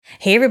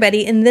Hey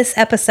everybody, in this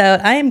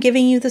episode, I am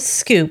giving you the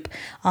scoop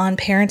on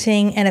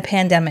parenting in a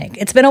pandemic.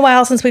 It's been a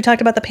while since we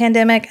talked about the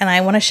pandemic, and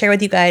I want to share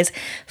with you guys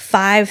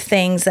 5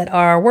 things that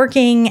are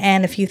working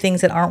and a few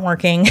things that aren't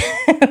working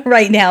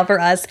right now for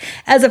us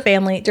as a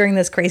family during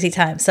this crazy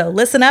time. So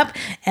listen up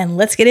and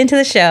let's get into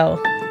the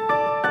show.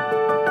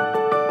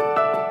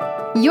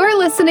 You're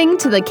listening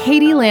to the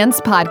Katie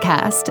Lance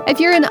Podcast. If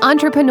you're an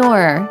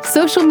entrepreneur,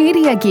 social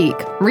media geek,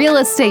 real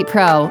estate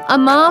pro, a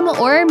mom,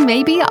 or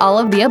maybe all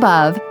of the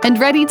above, and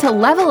ready to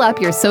level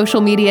up your social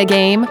media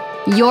game,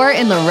 you're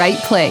in the right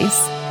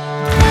place.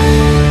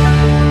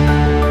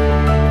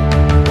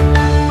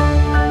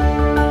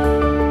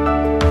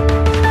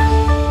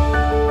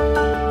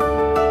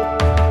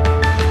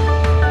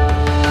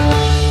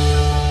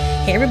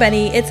 Hey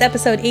everybody, it's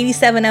episode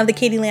 87 of the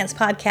Katie Lance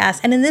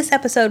Podcast, and in this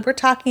episode, we're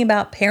talking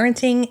about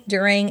parenting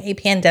during a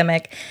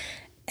pandemic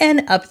and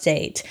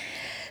update.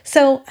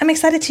 So I'm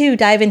excited to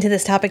dive into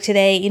this topic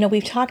today. You know,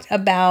 we've talked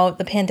about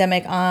the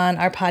pandemic on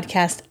our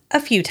podcast a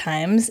few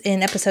times.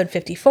 In episode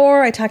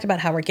 54, I talked about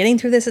how we're getting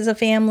through this as a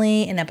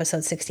family. In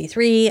episode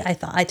 63,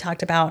 I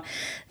talked about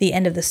the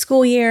end of the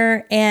school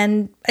year.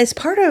 And as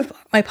part of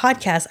my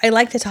podcast, I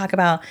like to talk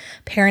about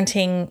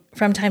parenting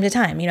from time to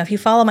time. You know, if you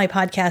follow my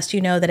podcast, you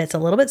know that it's a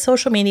little bit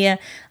social media,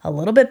 a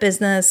little bit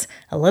business,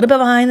 a little bit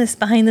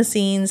behind the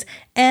scenes.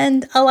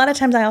 And a lot of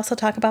times I also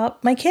talk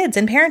about my kids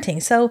and parenting.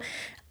 So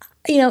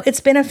you know, it's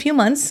been a few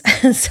months,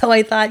 so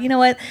I thought, you know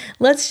what,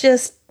 let's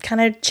just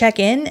kind of check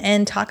in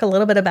and talk a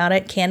little bit about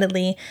it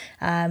candidly,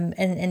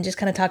 and just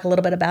kind of talk a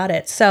little bit about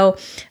it. So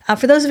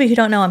for those of you who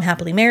don't know, I'm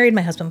happily married.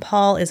 My husband,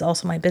 Paul, is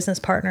also my business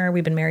partner.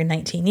 We've been married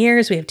 19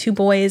 years. We have 2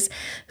 boys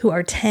who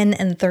are 10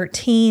 and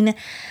 13.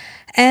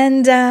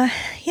 And,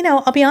 you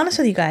know, I'll be honest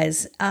with you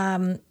guys,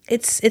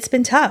 it's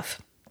been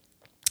tough.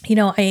 You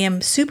know, I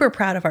am super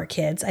proud of our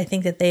kids. I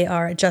think that they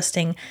are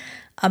adjusting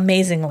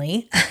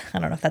amazingly. I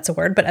don't know if that's a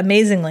word, but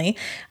amazingly.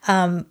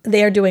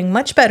 They are doing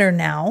much better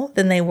now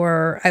than they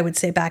were, I would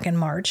say, back in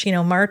March. You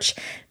know, March,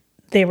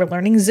 they were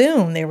learning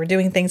Zoom. They were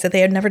doing things that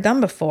they had never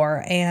done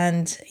before.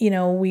 And, you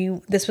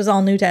know, this was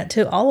all new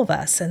to all of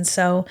us. And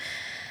so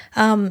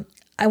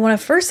I want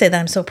to first say that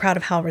I'm so proud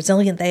of how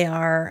resilient they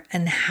are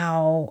and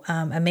how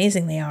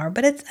amazing they are.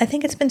 But I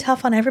think it's been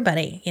tough on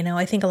everybody. You know,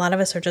 I think a lot of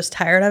us are just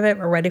tired of it.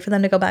 We're ready for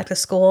them to go back to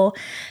school.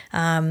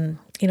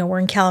 You know, we're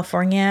in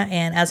California,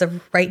 and as of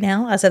right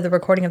now, as of the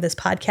recording of this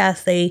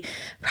podcast, they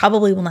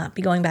probably will not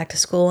be going back to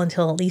school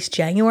until at least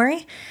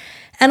January.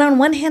 And on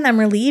one hand, I'm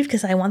relieved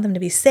because I want them to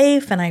be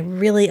safe, and I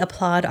really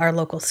applaud our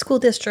local school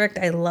district.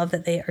 I love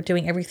that they are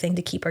doing everything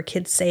to keep our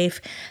kids safe.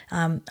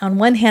 On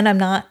one hand, I'm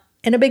not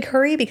in a big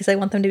hurry because I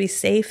want them to be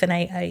safe, and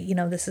I you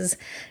know, this is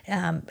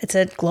it's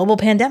a global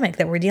pandemic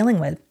that we're dealing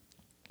with.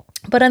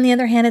 But on the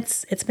other hand,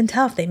 it's been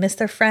tough. They miss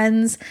their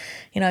friends.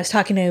 You know, I was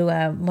talking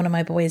to one of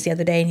my boys the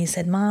other day, and he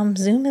said, "Mom,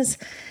 Zoom is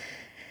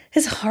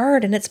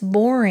hard and it's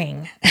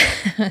boring."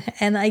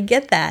 And I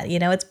get that. You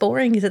know, it's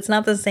boring because it's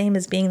not the same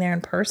as being there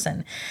in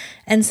person.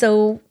 And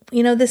so,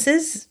 you know, this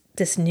is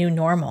this new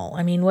normal.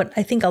 I mean, what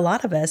I think a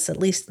lot of us, at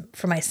least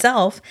for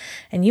myself,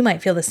 and you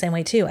might feel the same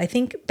way too. I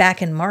think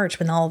back in March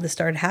when all of this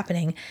started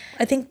happening,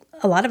 I think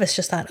a lot of us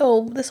just thought,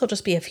 oh, this will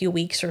just be a few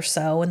weeks or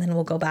so, and then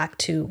we'll go back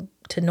to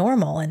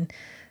normal. And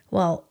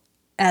well,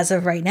 as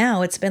of right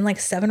now, it's been like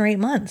 7 or 8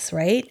 months,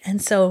 right?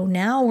 And so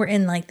now we're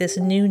in like this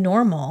new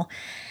normal.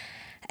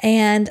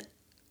 And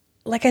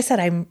like I said,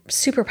 I'm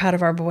super proud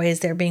of our boys.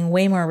 They're being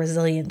way more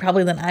resilient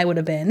probably than I would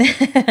have been.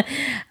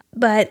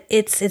 But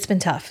it's been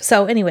tough.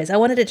 So anyways, I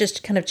wanted to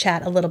just kind of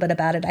chat a little bit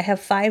about it. I have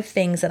 5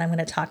 things that I'm going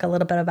to talk a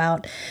little bit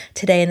about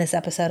today in this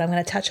episode. I'm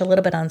going to touch a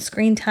little bit on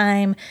screen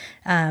time,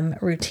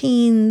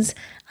 routines.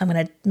 I'm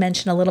going to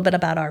mention a little bit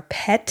about our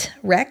pet,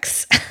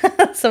 Rex.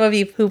 Some of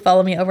you who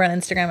follow me over on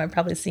Instagram have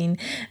probably seen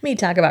me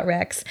talk about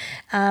Rex.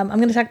 I'm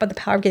going to talk about the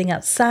power of getting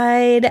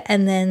outside.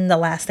 And then the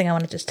last thing I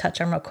want to just touch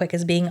on real quick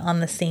is being on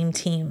the same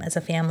team as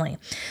a family.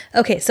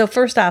 Okay, so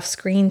first off,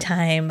 screen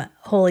time.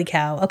 Holy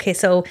cow. Okay,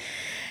 so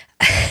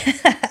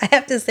I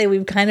have to say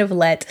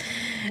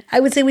I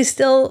would say we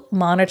still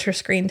monitor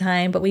screen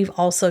time, but we've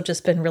also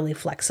just been really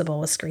flexible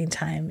with screen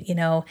time. You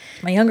know,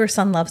 my younger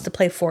son loves to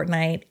play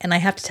Fortnite, and I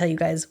have to tell you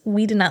guys,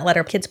 we did not let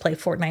our kids play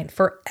Fortnite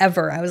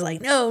forever. I was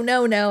like, no.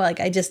 Like,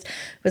 I just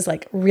was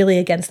like really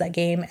against that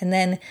game. And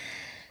then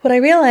what I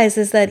realized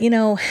is that, you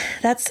know,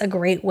 that's a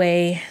great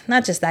way,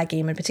 not just that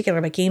game in particular,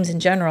 but games in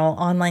general.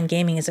 Online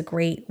gaming is a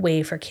great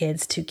way for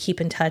kids to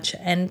keep in touch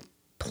and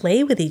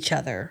play with each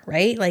other,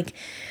 right? Like,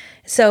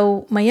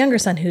 so my younger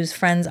son, whose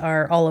friends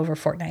are all over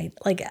Fortnite,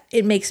 like,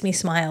 it makes me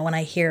smile when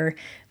I hear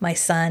my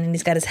son and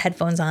he's got his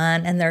headphones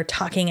on and they're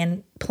talking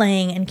and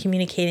playing and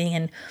communicating.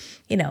 And,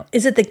 you know,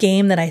 is it the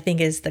game that I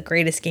think is the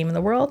greatest game in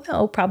the world?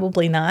 No,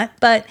 probably not.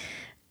 But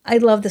I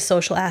love the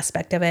social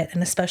aspect of it.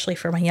 And especially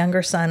for my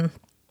younger son,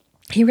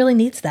 he really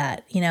needs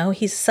that.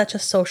 He's such a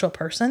social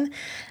person.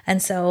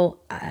 And so,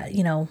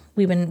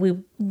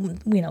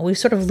 we've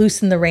sort of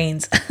loosened the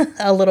reins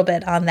a little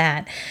bit on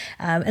that.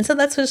 And so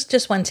that's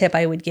just one tip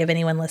I would give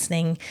anyone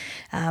listening.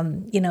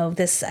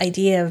 This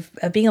idea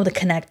of being able to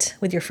connect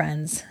with your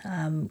friends.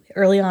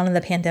 Early on in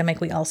the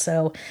pandemic, we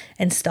also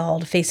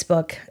installed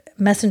Facebook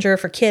Messenger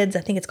for kids.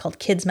 I think it's called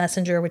Kids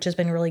Messenger, which has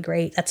been really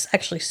great. That's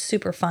actually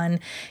super fun.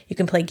 You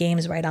can play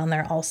games right on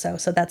there also.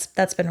 So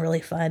that's been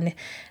really fun.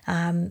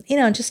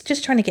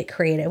 Just trying to get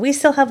creative. We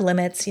still have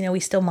limits. We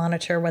still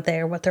monitor what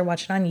they're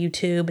watching on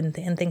YouTube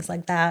and things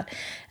like that.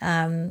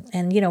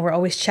 We're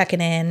always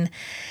checking in.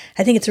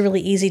 I think it's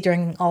really easy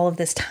during all of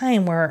this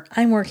time where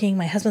I'm working,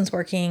 my husband's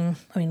working.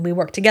 I mean, we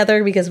work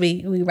together because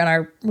we run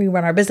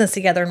our business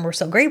together, and we're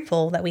so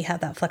grateful that we have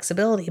that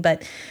flexibility.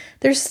 But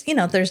there's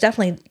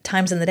definitely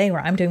times in the day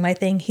where I'm doing my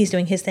thing, he's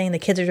doing his thing, the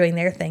kids are doing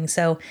their thing.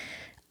 So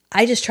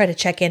I just try to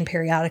check in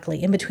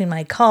periodically in between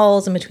my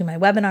calls, in between my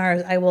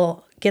webinars. I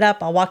will get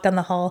up, I'll walk down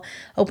the hall,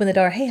 open the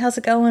door. Hey, how's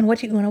it going?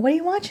 What are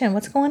you watching?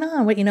 What's going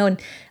on?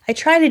 And I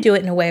try to do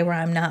it in a way where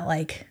I'm not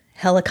like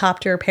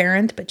helicopter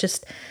parent, but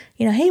just,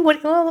 hey,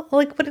 what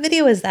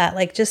video is that?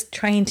 Like just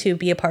trying to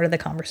be a part of the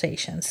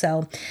conversation.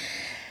 So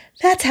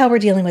that's how we're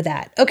dealing with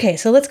that. Okay.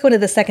 So let's go to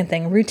the second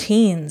thing,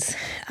 routines.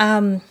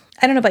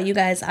 I don't know about you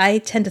guys. I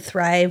tend to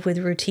thrive with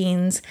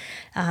routines,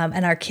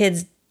 and our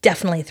kids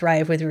definitely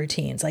thrive with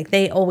routines. Like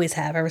they always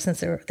have ever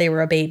since they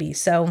were a baby.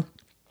 So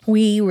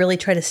we really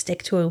try to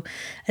stick to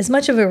as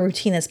much of a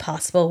routine as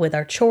possible with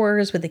our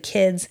chores, with the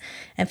kids.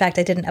 In fact,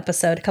 I did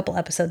a couple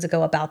episodes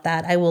ago about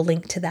that. I will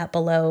link to that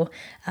below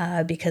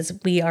because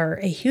we are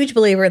a huge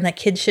believer in that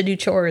kids should do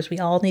chores. We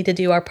all need to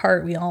do our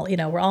part. We all,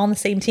 we're all on the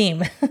same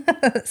team.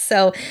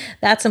 So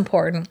that's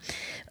important.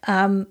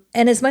 And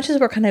as much as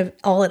we're kind of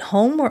all at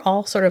home, we're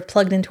all sort of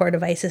plugged into our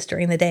devices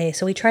during the day.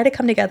 So we try to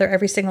come together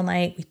every single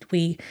night.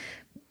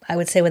 I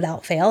would say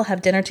without fail,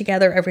 have dinner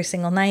together every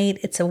single night.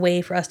 It's a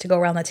way for us to go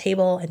around the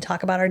table and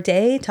talk about our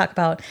day, talk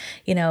about,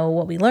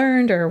 what we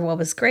learned or what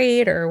was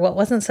great or what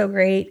wasn't so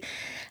great.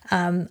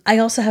 I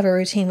also have a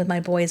routine with my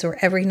boys where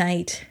every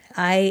night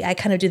I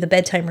kind of do the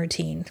bedtime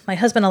routine. My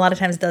husband a lot of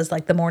times does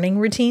like the morning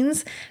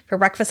routines for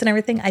breakfast and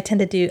everything.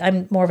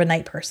 I'm more of a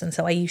night person,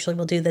 so I usually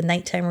will do the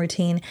nighttime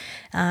routine.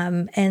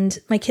 And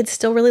my kids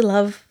still really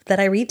love that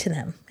I read to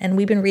them. And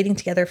we've been reading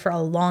together for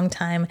a long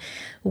time.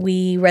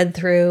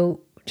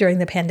 During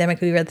the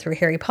pandemic, we read through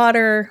Harry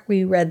Potter.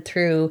 We read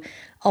through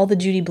all the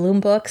Judy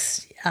Blume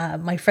books.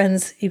 My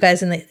friends, you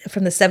guys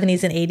from the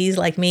 70s and 80s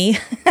like me,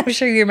 I'm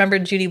sure you remember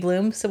Judy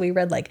Blume. So we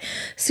read like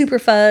Super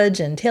Fudge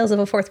and Tales of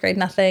a Fourth Grade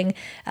Nothing.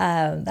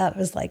 That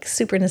was like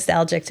super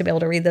nostalgic to be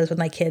able to read those with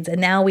my kids.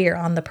 And now we are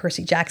on the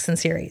Percy Jackson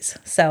series.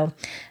 So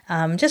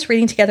just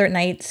reading together at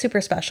night, super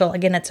special.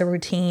 Again, it's a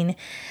routine.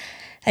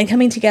 And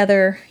coming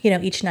together,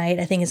 each night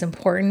I think is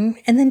important.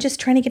 And then just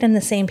trying to get on the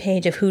same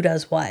page of who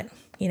does what.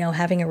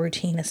 Having a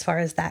routine as far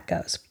as that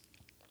goes.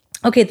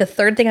 Okay, the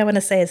third thing I want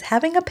to say is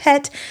having a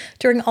pet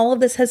during all of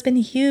this has been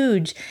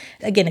huge.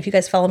 Again, if you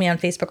guys follow me on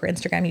Facebook or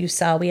Instagram, you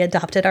saw we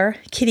adopted our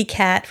kitty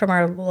cat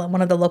from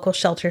one of the local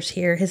shelters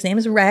here. His name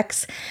is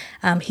Rex.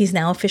 He's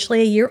now officially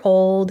a year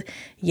old.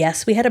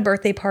 Yes, we had a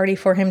birthday party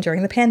for him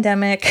during the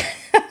pandemic.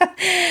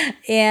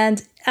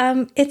 And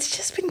it's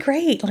just been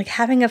great, like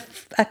having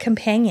a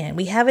companion.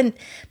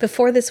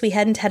 Before this, we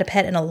hadn't had a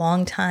pet in a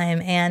long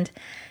time. And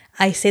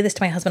I say this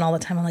to my husband all the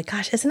time. I'm like,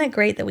 gosh, isn't it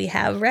great that we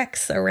have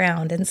Rex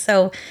around? And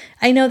so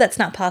I know that's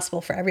not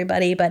possible for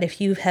everybody, but if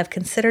you have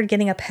considered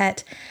getting a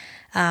pet,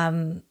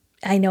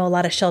 I know a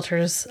lot of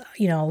shelters,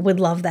 would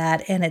love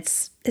that. And I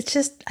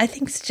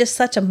think it's just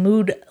such a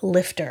mood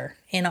lifter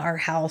in our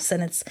house.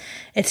 And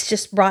it's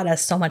just brought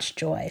us so much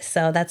joy.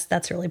 So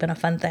that's really been a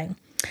fun thing.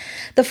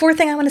 The fourth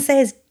thing I want to say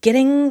is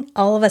getting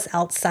all of us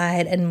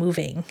outside and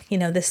moving.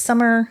 This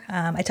summer,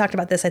 I talked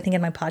about this, I think,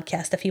 in my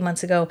podcast a few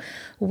months ago.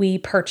 We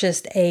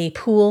purchased a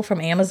pool from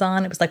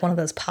Amazon. It was like one of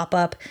those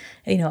pop-up,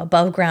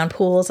 above ground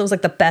pools. It was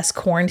like the best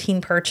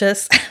quarantine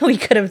purchase we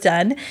could have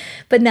done.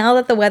 But now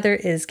that the weather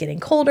is getting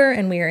colder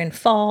and we are in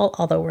fall,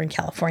 although we're in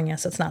California,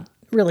 so it's not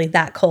really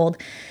that cold,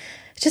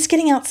 just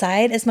getting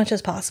outside as much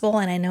as possible.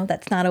 And I know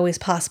that's not always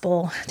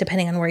possible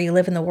depending on where you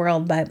live in the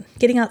world, but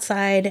getting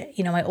outside,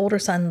 my older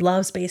son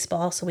loves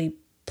baseball, so we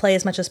play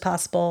as much as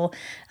possible.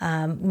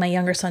 My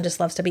younger son just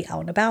loves to be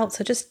out and about.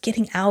 So just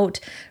getting out,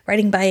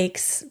 riding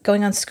bikes,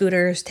 going on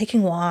scooters,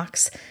 taking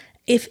walks.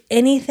 If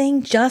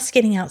anything, just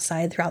getting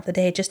outside throughout the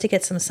day just to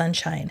get some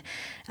sunshine.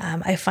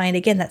 I find,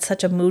 again, that's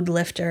such a mood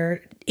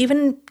lifter.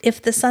 Even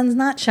if the sun's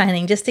not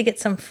shining, just to get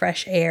some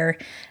fresh air.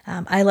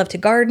 I love to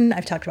garden.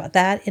 I've talked about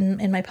that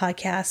in my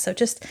podcast. So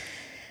just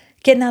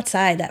getting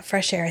outside, that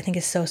fresh air, I think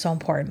is so, so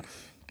important.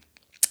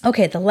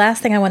 Okay, the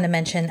last thing I want to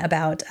mention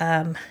about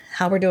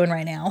how we're doing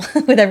right now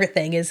with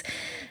everything is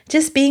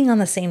just being on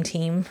the same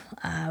team.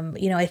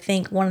 I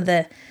think one of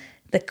the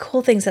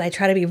cool things that I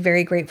try to be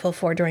very grateful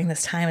for during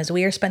this time is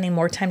we are spending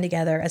more time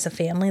together as a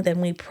family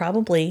than we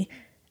probably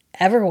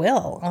ever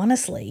will,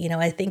 honestly.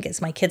 I think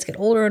as my kids get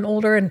older and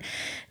older and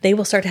they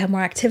will start to have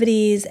more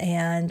activities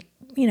and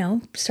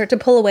start to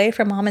pull away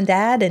from mom and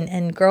dad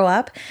and grow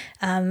up,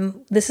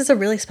 this is a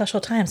really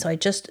special time. So I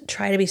just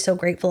try to be so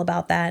grateful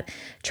about that.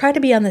 Try to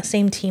be on the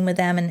same team with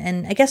them.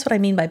 And I guess what I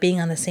mean by being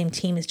on the same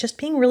team is just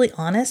being really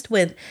honest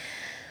with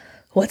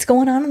what's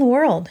going on in the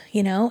world,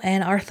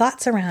 and our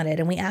thoughts around it.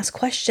 And we ask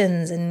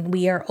questions and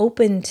we are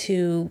open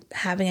to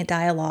having a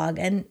dialogue.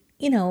 And,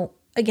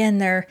 again,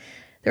 they're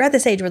at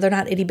this age where they're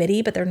not itty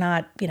bitty, but they're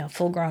not,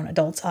 full grown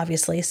adults,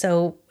 obviously.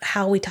 So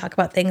how we talk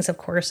about things, of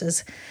course,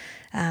 is,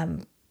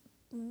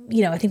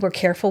 I think we're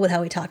careful with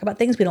how we talk about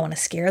things. We don't want to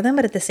scare them,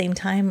 but at the same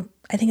time,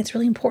 I think it's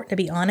really important to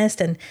be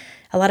honest. And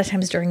a lot of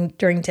times during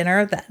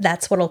dinner,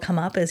 that's what'll come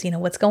up is,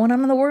 what's going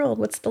on in the world?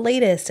 What's the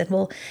latest?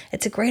 And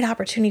it's a great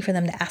opportunity for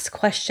them to ask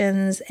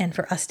questions and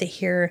for us to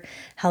hear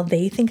how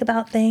they think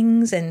about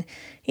things. And,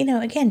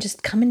 again,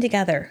 just coming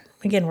together.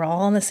 Again, we're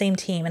all on the same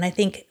team. And I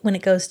think when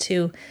it goes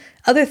to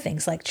other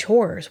things like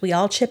chores, we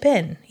all chip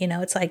in.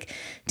 It's like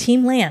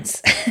Team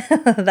Lance.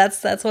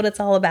 That's what it's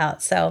all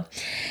about. So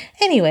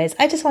anyways,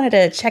 I just wanted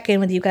to check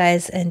in with you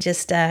guys and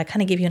just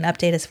kind of give you an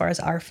update as far as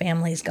our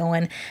family's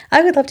going.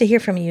 I would love to hear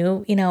from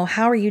you.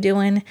 How are you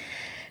doing?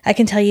 I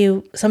can tell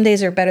you some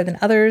days are better than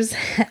others,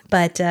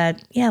 but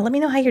let me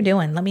know how you're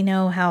doing. Let me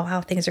know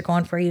how things are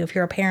going for you. If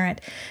you're a parent,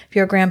 if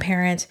you're a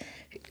grandparent,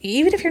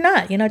 even if you're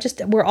not,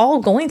 we're all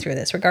going through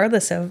this,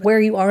 regardless of where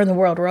you are in the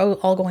world. We're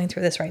all going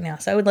through this right now.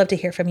 So I would love to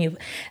hear from you.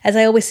 As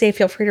I always say,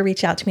 feel free to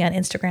reach out to me on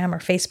Instagram or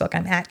Facebook.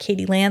 I'm at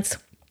Katie Lance.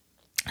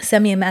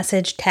 Send me a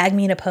message, tag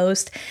me in a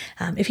post.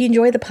 If you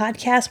enjoy the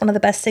podcast, one of the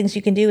best things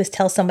you can do is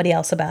tell somebody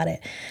else about it.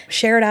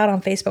 Share it out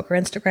on Facebook or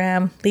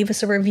Instagram. Leave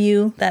us a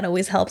review. That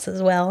always helps as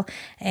well.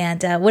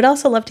 And would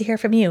also love to hear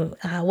from you.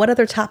 What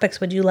other topics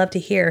would you love to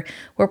hear?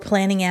 We're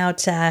planning out,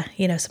 some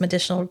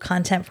additional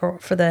content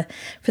for the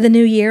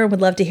new year.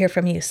 Would love to hear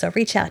from you. So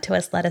reach out to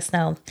us. Let us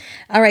know.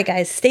 All right,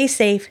 guys, stay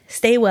safe,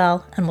 stay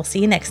well, and we'll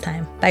see you next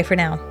time. Bye for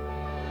now.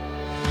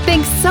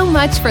 Thanks so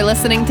much for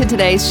listening to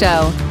today's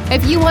show.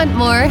 If you want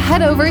more,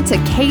 head over to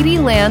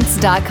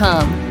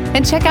katielance.com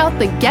and check out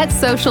the Get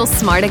Social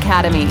Smart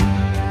Academy.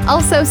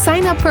 Also,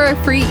 sign up for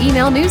a free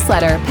email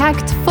newsletter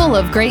packed full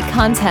of great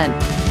content.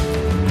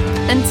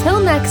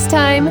 Until next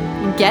time,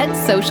 get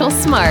social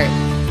smart.